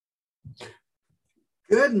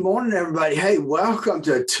Good morning, everybody. Hey, welcome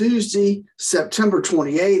to Tuesday, September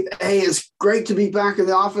 28th. Hey, it's great to be back in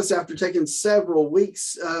the office after taking several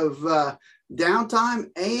weeks of downtime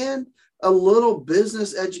and a little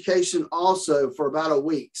business education also for about a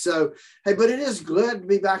week. So, hey, but it is good to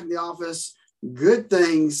be back in the office. Good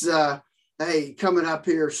things, coming up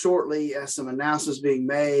here shortly as some announcements being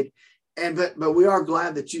made. But we are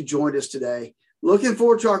glad that you joined us today. Looking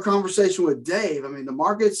forward to our conversation with Dave. I mean, the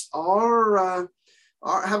markets have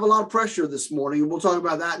a lot of pressure this morning. We'll talk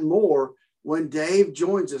about that and more when Dave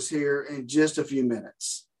joins us here in just a few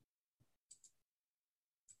minutes.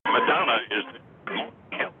 Madonna is.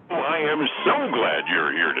 I am so glad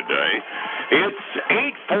you're here today. It's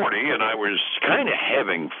 8:40, and I was kind of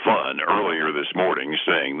having fun earlier this morning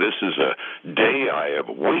saying this is a day I have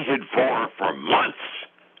waited for months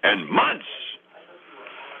and months.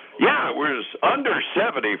 Yeah, it was under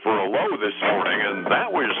 70 for a low this morning, and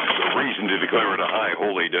that was a reason to declare it a high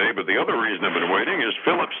holy day. But the other reason I've been waiting is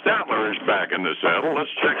Phillip is back in the saddle.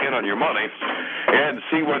 Let's check in on your money and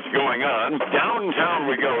see what's going on. Downtown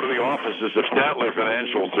we go to the offices of Statler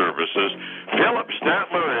Financial Services. Phillip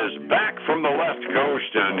is back from the left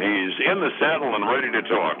coast, and he's in the saddle and ready to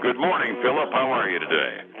talk. Good morning, Phillip. How are you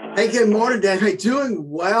today? Hey, good morning, Dave. Hey, doing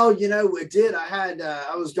well. You know, it did.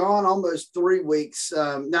 I was gone almost 3 weeks.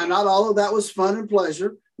 Now, not all of that was fun and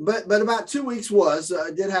pleasure, but about 2 weeks was.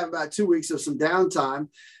 I did have about 2 weeks of some downtime.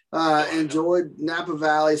 Enjoyed Napa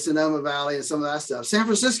Valley, Sonoma Valley, and some of that stuff. San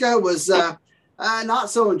Francisco was not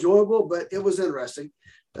so enjoyable, but it was interesting.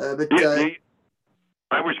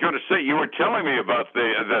 I was going to say, you were telling me about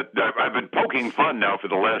that I've been poking fun now for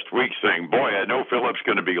the last week saying, boy, I know Philip's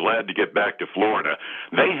going to be glad to get back to Florida.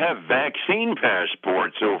 They have vaccine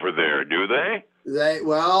passports over there, do they? They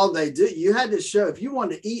do. You had to show, if you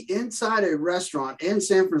wanted to eat inside a restaurant in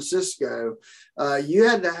San Francisco, you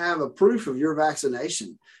had to have a proof of your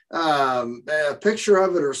vaccination, a picture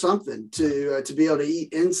of it or something to be able to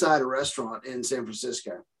eat inside a restaurant in San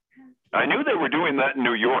Francisco. I knew they were doing that in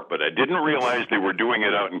New York, but I didn't realize they were doing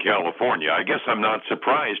it out in California. I guess I'm not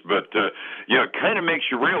surprised, but, it kind of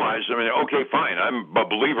makes you realize, I mean, okay, fine, I'm a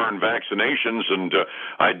believer in vaccinations, and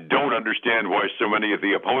I don't understand why so many of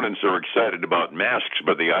the opponents are excited about masks,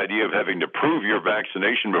 but the idea of having to prove your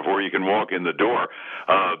vaccination before you can walk in the door,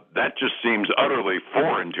 that just seems utterly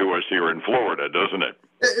foreign to us here in Florida, doesn't it?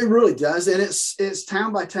 It really does, and it's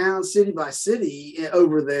town by town, city by city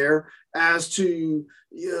over there as to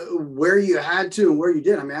where you had to and where you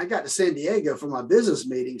did. I mean, I got to San Diego for my business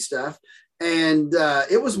meeting stuff, and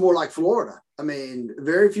it was more like Florida. I mean,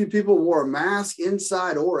 very few people wore a mask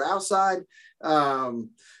inside or outside,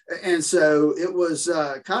 and so it was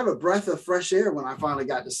kind of a breath of fresh air when I finally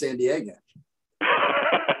got to San Diego.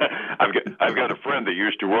 I've got a friend that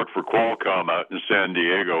used to work for Qualcomm out in San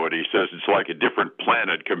Diego, and he says it's like a different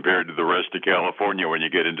planet compared to the rest of California when you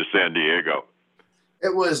get into San Diego.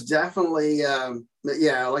 It was definitely, like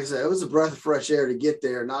I said, it was a breath of fresh air to get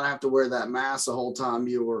there, not have to wear that mask the whole time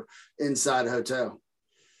you were inside a hotel.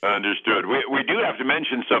 Understood. We do have to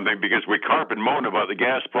mention something because we carp and moan about the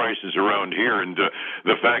gas prices around here and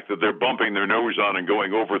the fact that they're bumping their nose on and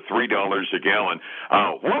going over $3 a gallon.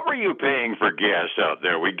 What were you paying for gas out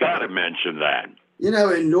there? We got to mention that. You know,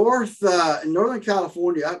 in Northern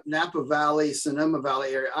California, up Napa Valley, Sonoma Valley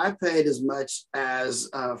area, I paid as much as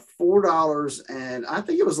 $4, and I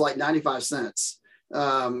think it was like 95 cents.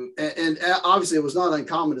 And obviously, it was not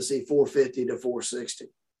uncommon to see $4.50 to $4.60.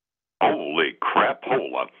 Holy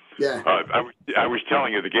crapola. Yeah. I was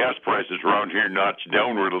telling you the gas prices around here notched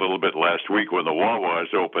downward a little bit last week when the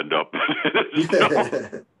Wawas opened up.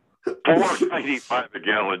 $4.95 a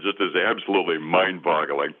gallon just is absolutely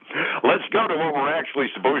mind-boggling. Let's go to what we're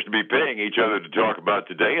actually supposed to be paying each other to talk about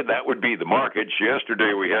today, and that would be the markets.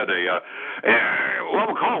 Yesterday we had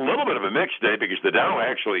we'll call a little bit of a mixed day because the Dow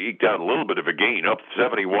actually eked out a little bit of a gain, up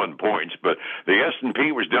 71 points, but the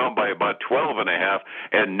S&P was down by about 12.5,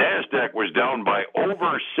 and NASDAQ was down by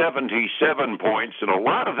over 77 points, and a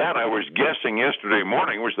lot of that I was guessing yesterday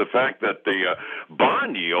morning was the fact that the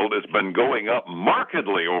bond yield has been going up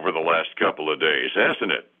markedly over the last couple of days,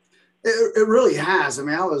 hasn't it? It really has. I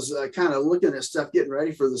mean, I was kind of looking at stuff, getting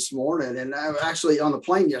ready for this morning, and I actually on the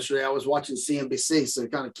plane yesterday, I was watching CNBC, so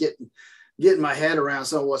kind of getting my head around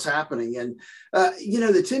some of what's happening. And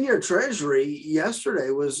the 10-year Treasury yesterday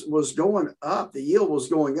was going up. The yield was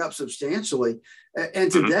going up substantially,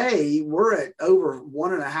 and today we're at over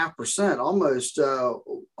 1.5%, almost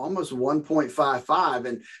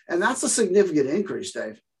 1.55, and that's a significant increase,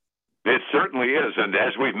 Dave. It certainly is, and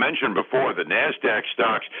as we've mentioned before, the NASDAQ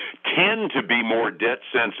stocks tend to be more debt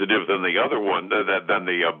sensitive than the other one, than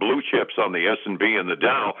the blue chips on the S&P and the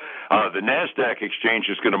Dow. The NASDAQ exchange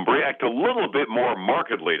is going to react a little bit more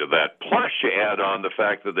markedly to that. Plus, you add on the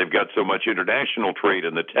fact that they've got so much international trade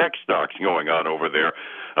in the tech stocks going on over there.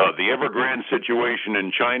 The Evergrande situation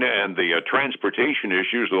in China and the transportation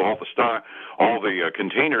issues with all the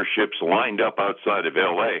container ships lined up outside of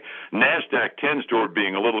L.A. NASDAQ tends toward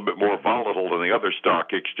being a little bit more volatile than the other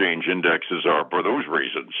stock exchange indexes are for those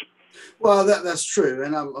reasons. Well, that's true.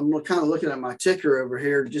 And I'm kind of looking at my ticker over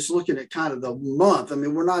here, just looking at kind of the month. I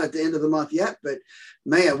mean, we're not at the end of the month yet, but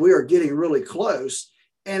man, we are getting really close.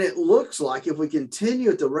 And it looks like if we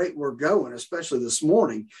continue at the rate we're going, especially this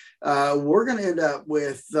morning, we're going to end up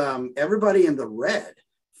with everybody in the red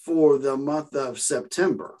for the month of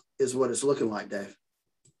September is what it's looking like, Dave.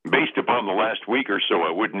 Based upon the last week or so, I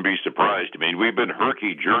wouldn't be surprised. I mean, we've been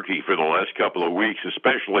herky-jerky for the last couple of weeks,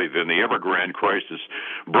 especially when the Evergrande crisis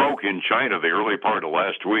broke in China the early part of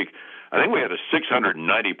last week. I think we had a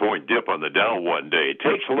 690-point dip on the Dow one day. It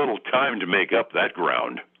takes a little time to make up that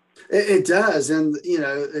ground. It does. And, you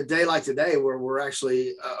know, a day like today where we're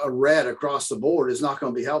actually a red across the board is not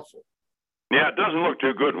going to be helpful. Yeah, it doesn't look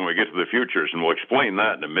too good when we get to the futures, and we'll explain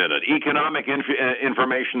that in a minute. Economic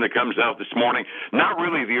information that comes out this morning, not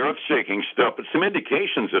really the earth-shaking stuff, but some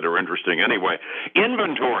indications that are interesting anyway.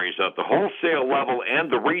 Inventories at the wholesale level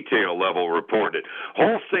and the retail level reported.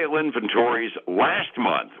 Wholesale inventories last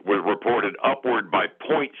month were reported upward by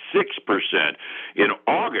 0.6%. In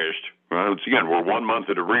August, once again, we're 1 month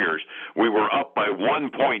at arrears. We were up by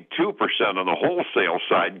 1.2% on the wholesale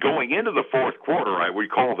side. Going into the fourth quarter, I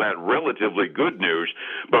would call that relatively good news.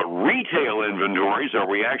 But retail inventories, are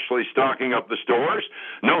we actually stocking up the stores?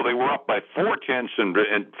 No, they were up by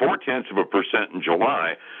 0.4% in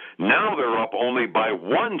July. Now they're up only by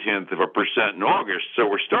 0.1% in August. So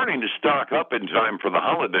we're starting to stock up in time for the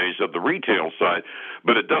holidays of the retail side.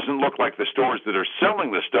 But it doesn't look like the stores that are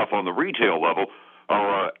selling the stuff on the retail level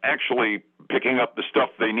are actually picking up the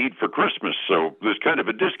stuff they need for Christmas. So there's kind of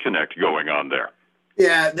a disconnect going on there.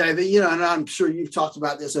 Yeah, David, you know, and I'm sure you've talked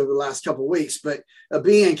about this over the last couple of weeks, but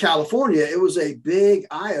being in California, it was a big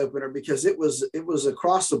eye opener because it was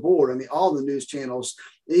across the board. I mean, all the news channels,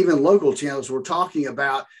 even local channels, were talking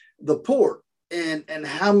about the port and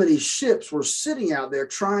how many ships were sitting out there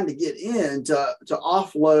trying to get in to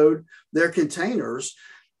offload their containers.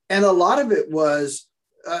 And a lot of it was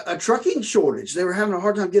a trucking shortage. They were having a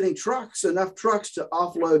hard time getting enough trucks to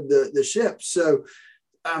offload the ships. So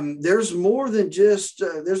there's more than just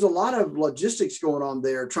there's a lot of logistics going on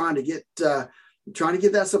there trying to get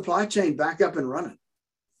that supply chain back up and running.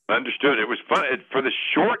 Understood. It was fun for the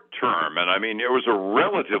short term, and I mean it was a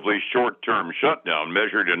relatively short-term shutdown,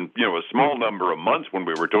 measured in a small number of months when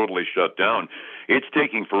we were totally shut down. It's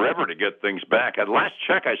taking forever to get things back. At last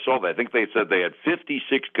check, I saw that. I think they said they had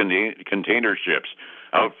 56 container ships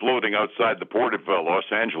out floating outside the port of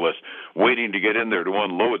Los Angeles, waiting to get in there to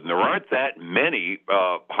unload. And there aren't that many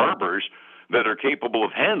harbors that are capable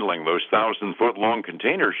of handling those 1,000-foot-long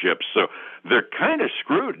container ships. So they're kind of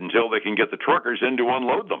screwed until they can get the truckers in to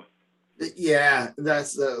unload them. Yeah,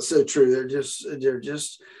 that's so true. They're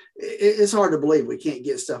just. It's hard to believe we can't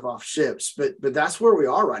get stuff off ships, but that's where we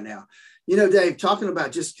are right now. You know, Dave, talking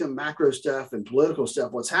about just some macro stuff and political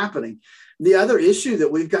stuff, what's happening. The other issue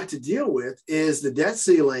that we've got to deal with is the debt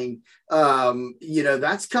ceiling.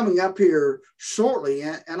 That's coming up here shortly.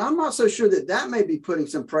 And I'm not so sure that may be putting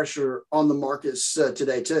some pressure on the markets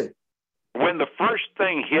today, too. When the first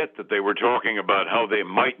thing hit that they were talking about how they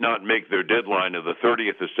might not make their deadline of the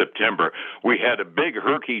 30th of September, we had a big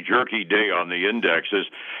herky-jerky day on the indexes.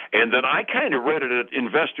 And then I kind of read it,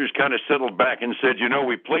 investors kind of settled back and said,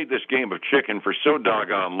 we played this game of chicken for so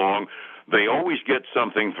doggone long. They always get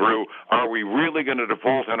something through. Are we really going to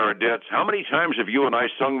default on our debts? How many times have you and I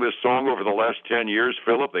sung this song over the last 10 years,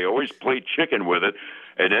 Phillip? They always play chicken with it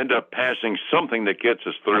and end up passing something that gets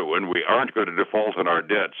us through, and we aren't going to default on our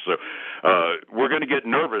debts. So we're going to get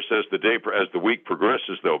nervous as the week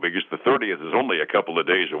progresses, though, because the 30th is only a couple of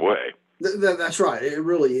days away. That's right. It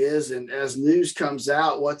really is. And as news comes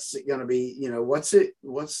out, what's it going to be? What's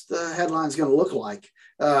the headlines going to look like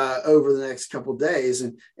over the next couple of days?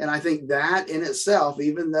 And I think that in itself,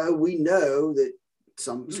 even though we know that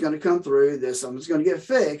something's going to come through, that something's going to get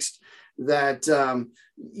fixed, that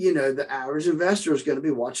the average investor is going to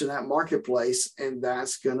be watching that marketplace, and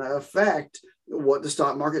that's going to affect what the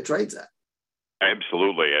stock market trades at.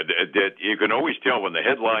 Absolutely. You can always tell when the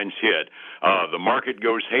headlines hit, the market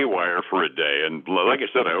goes haywire for a day. And like I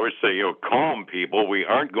said, I always say, calm people. We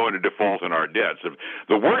aren't going to default on our debts. If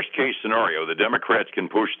the worst case scenario, the Democrats can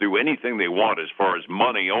push through anything they want as far as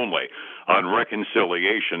money only on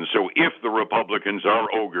reconciliation. So if the Republicans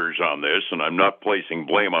are ogres on this, and I'm not placing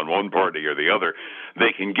blame on one party or the other,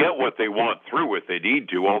 they can get what they want through if they need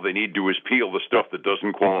to. All they need to do is peel the stuff that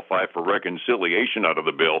doesn't qualify for reconciliation out of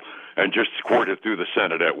the bill and just squirt it through the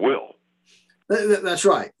Senate at will. That's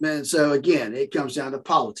right. And so, again, it comes down to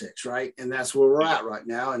politics, right? And that's where we're at right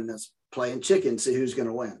now. And that's playing chicken, see who's going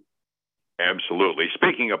to win. Absolutely.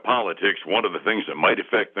 Speaking of politics, one of the things that might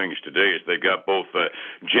affect things today is they've got both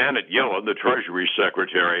Janet Yellen, the Treasury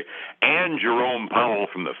Secretary, and Jerome Powell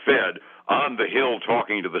from the Fed on the Hill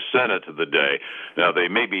talking to the Senate of the day. Now, they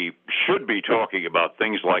should be talking about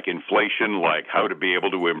things like inflation, like how to be able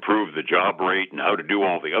to improve the job rate and how to do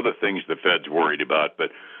all the other things the Fed's worried about. But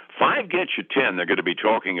 5 gets you 10, they're going to be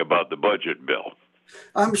talking about the budget bill.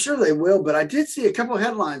 I'm sure they will, but I did see a couple of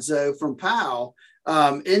headlines, though, from Powell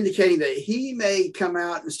indicating that he may come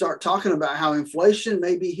out and start talking about how inflation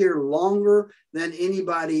may be here longer than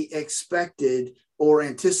anybody expected or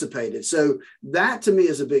anticipated. So that, to me,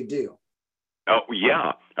 is a big deal. Oh,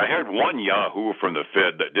 yeah. I heard one Yahoo from the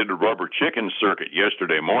Fed that did a rubber chicken circuit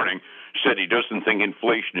yesterday morning said he doesn't think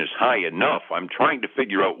inflation is high enough. I'm trying to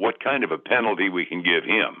figure out what kind of a penalty we can give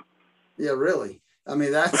him. Yeah, really. I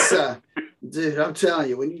mean, that's, dude, I'm telling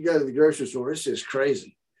you, when you go to the grocery store, it's just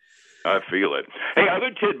crazy. I feel it. Hey,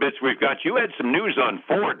 other tidbits we've got. You had some news on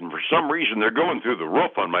Ford, and for some reason they're going through the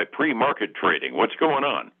roof on my pre-market trading. What's going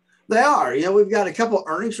on? They are. We've got a couple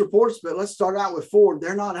earnings reports, but let's start out with Ford.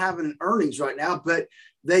 They're not having earnings right now, but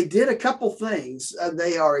they did a couple things.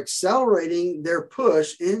 They are accelerating their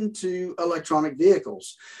push into electronic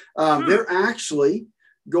vehicles. They're actually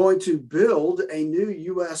going to build a new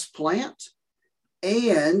U.S. plant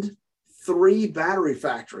and 3 battery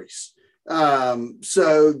factories.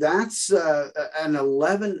 So that's an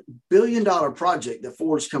 $11 billion project that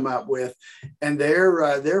Ford's come up with, and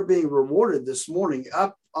they're being rewarded this morning,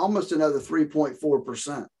 up almost another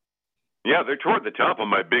 3.4%. Yeah, they're toward the top of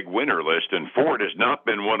my big winner list, and Ford has not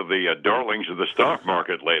been one of the darlings of the stock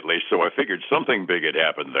market lately, so I figured something big had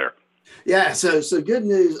happened there. Yeah, so good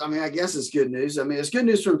news. I mean, I guess it's good news. I mean, it's good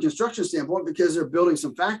news from a construction standpoint because they're building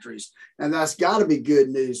some factories, and that's got to be good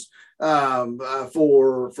news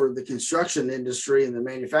for the construction industry and the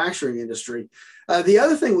manufacturing industry. The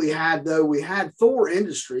other thing we had Thor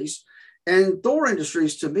Industries, and Thor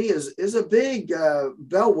Industries to me is a big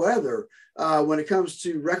bellwether when it comes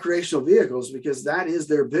to recreational vehicles because that is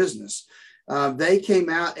their business. They came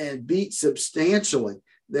out and beat substantially.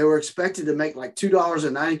 They were expected to make like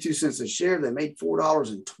 $2.92 a share. They made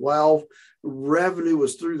 $4.12. Revenue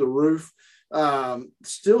was through the roof.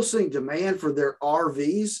 Still seeing demand for their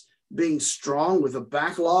RVs being strong with a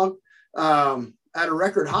backlog at a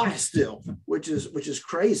record high still, which is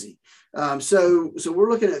crazy. So we're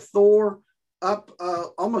looking at Thor up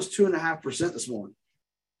almost 2.5% this morning.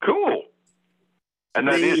 Cool. And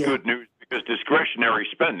that is good news because discretionary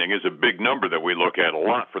spending is a big number that we look at a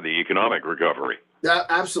lot for the economic recovery. That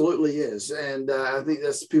absolutely is. And I think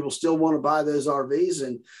that's people still want to buy those RVs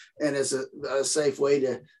and it's a safe way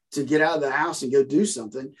to get out of the house and go do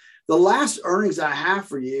something. The last earnings I have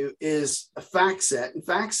for you is a FactSet. And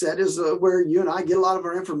FactSet is where you and I get a lot of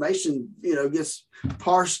our information, gets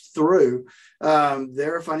parsed through.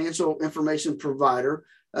 They're a financial information provider.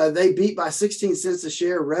 They beat by 16 cents a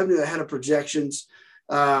share, revenue ahead of projections.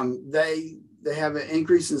 They have an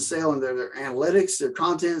increase in sale in their analytics, their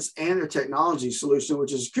contents, and their technology solution,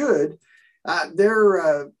 which is good. They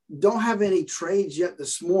don't have any trades yet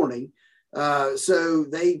this morning. So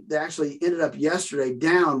they actually ended up yesterday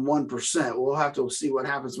down 1%. We'll have to see what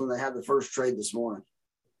happens when they have the first trade this morning.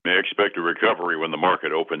 They expect a recovery when the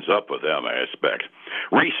market opens up with them, I expect.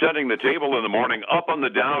 Resetting the table in the morning, up on the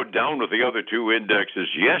Dow, down with the other 2 indexes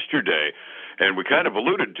yesterday. And we kind of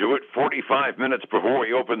alluded to it 45 minutes before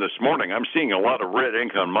we opened this morning. I'm seeing a lot of red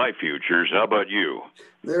ink on my futures. How about you?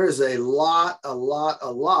 There is a lot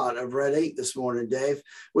of red ink this morning, Dave.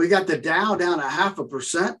 We got the Dow down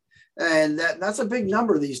 0.5%. And that's a big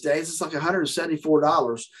number these days. It's like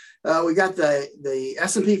 $174. We got the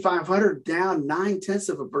S&P 500 down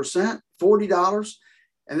 0.9%, $40.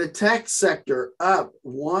 And the tech sector up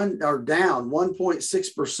down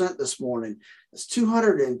 1.6% this morning. It's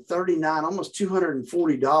 $239, almost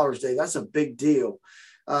 $240, Dave. That's a big deal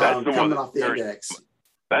coming off the index.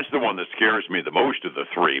 That's the one that scares me the most of the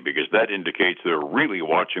 3 because that indicates they're really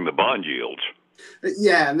watching the bond yields.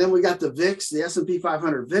 Yeah, and then we got the VIX. The S&P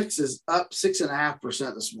 500 VIX is up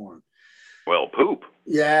 6.5% this morning. Well, poop.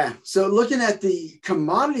 Yeah. So looking at the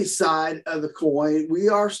commodity side of the coin, we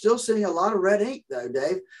are still seeing a lot of red ink, though,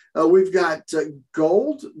 Dave. We've got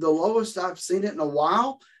gold, the lowest I've seen it in a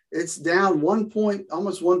while. It's down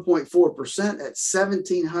almost 1.4% at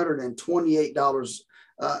 $1,728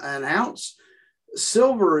 an ounce.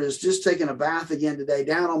 Silver is just taking a bath again today,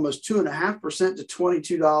 down almost 2.5% to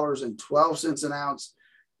 $22.12 an ounce.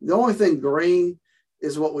 The only thing green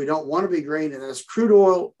is what we don't want to be green, and that's crude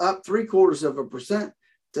oil up 0.75%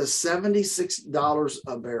 to $76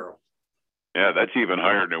 a barrel. Yeah, that's even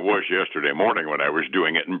higher than it was yesterday morning when I was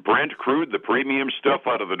doing it. And Brent crude, the premium stuff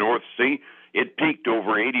out of the North Sea, it peaked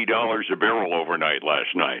over $80 a barrel overnight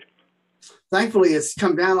last night. Thankfully, it's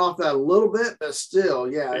come down off that a little bit, but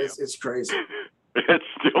still, yeah. It's crazy. It's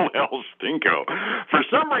still El Stinko. For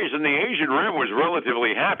some reason, the Asian Rim was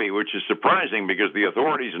relatively happy, which is surprising because the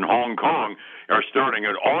authorities in Hong Kong are starting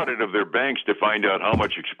an audit of their banks to find out how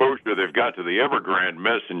much exposure they've got to the Evergrande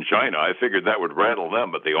mess in China. I figured that would rattle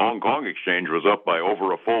them, but the Hong Kong exchange was up by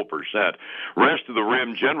over a full percent. Rest of the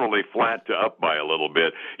Rim generally flat to up by a little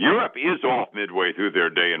bit. Europe is off midway through their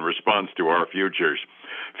day in response to our futures.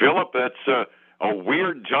 Phillip, that's a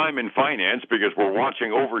weird time in finance because we're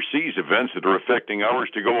watching overseas events that are affecting ours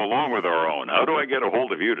to go along with our own. How do I get a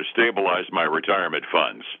hold of you to stabilize my retirement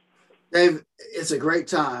funds? Dave, it's a great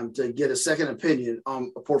time to get a second opinion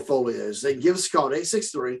on portfolios. They give us a call at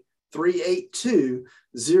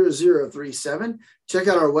 863-382-0037. Check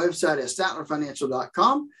out our website at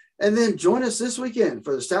statlerfinancial.com. And then join us this weekend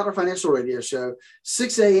for the Statler Financial Radio Show,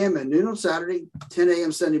 6 a.m. and noon on Saturday, 10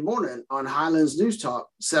 a.m. Sunday morning on Highlands News Talk,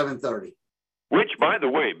 730. Which, by the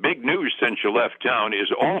way, big news since you left town,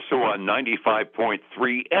 is also on 95.3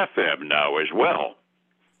 FM now as well.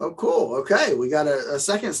 Oh, cool. Okay. We got a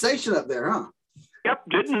second station up there, huh? Yep.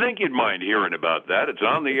 Didn't think you'd mind hearing about that. It's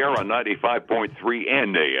on the air on 95.3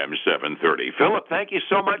 and AM 730. Phillip, thank you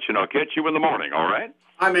so much, and I'll catch you in the morning, all right?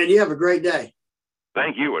 All right, man. You have a great day.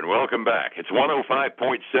 Thank you, and welcome back. It's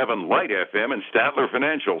 105.7 Light FM and Statler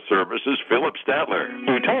Financial Services, Phillip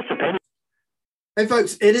Statler. Hey,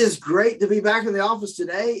 folks, it is great to be back in the office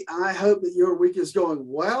today. I hope that your week is going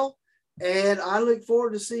well, and I look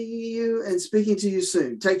forward to seeing you and speaking to you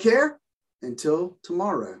soon. Take care. Until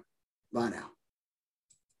tomorrow. Bye now.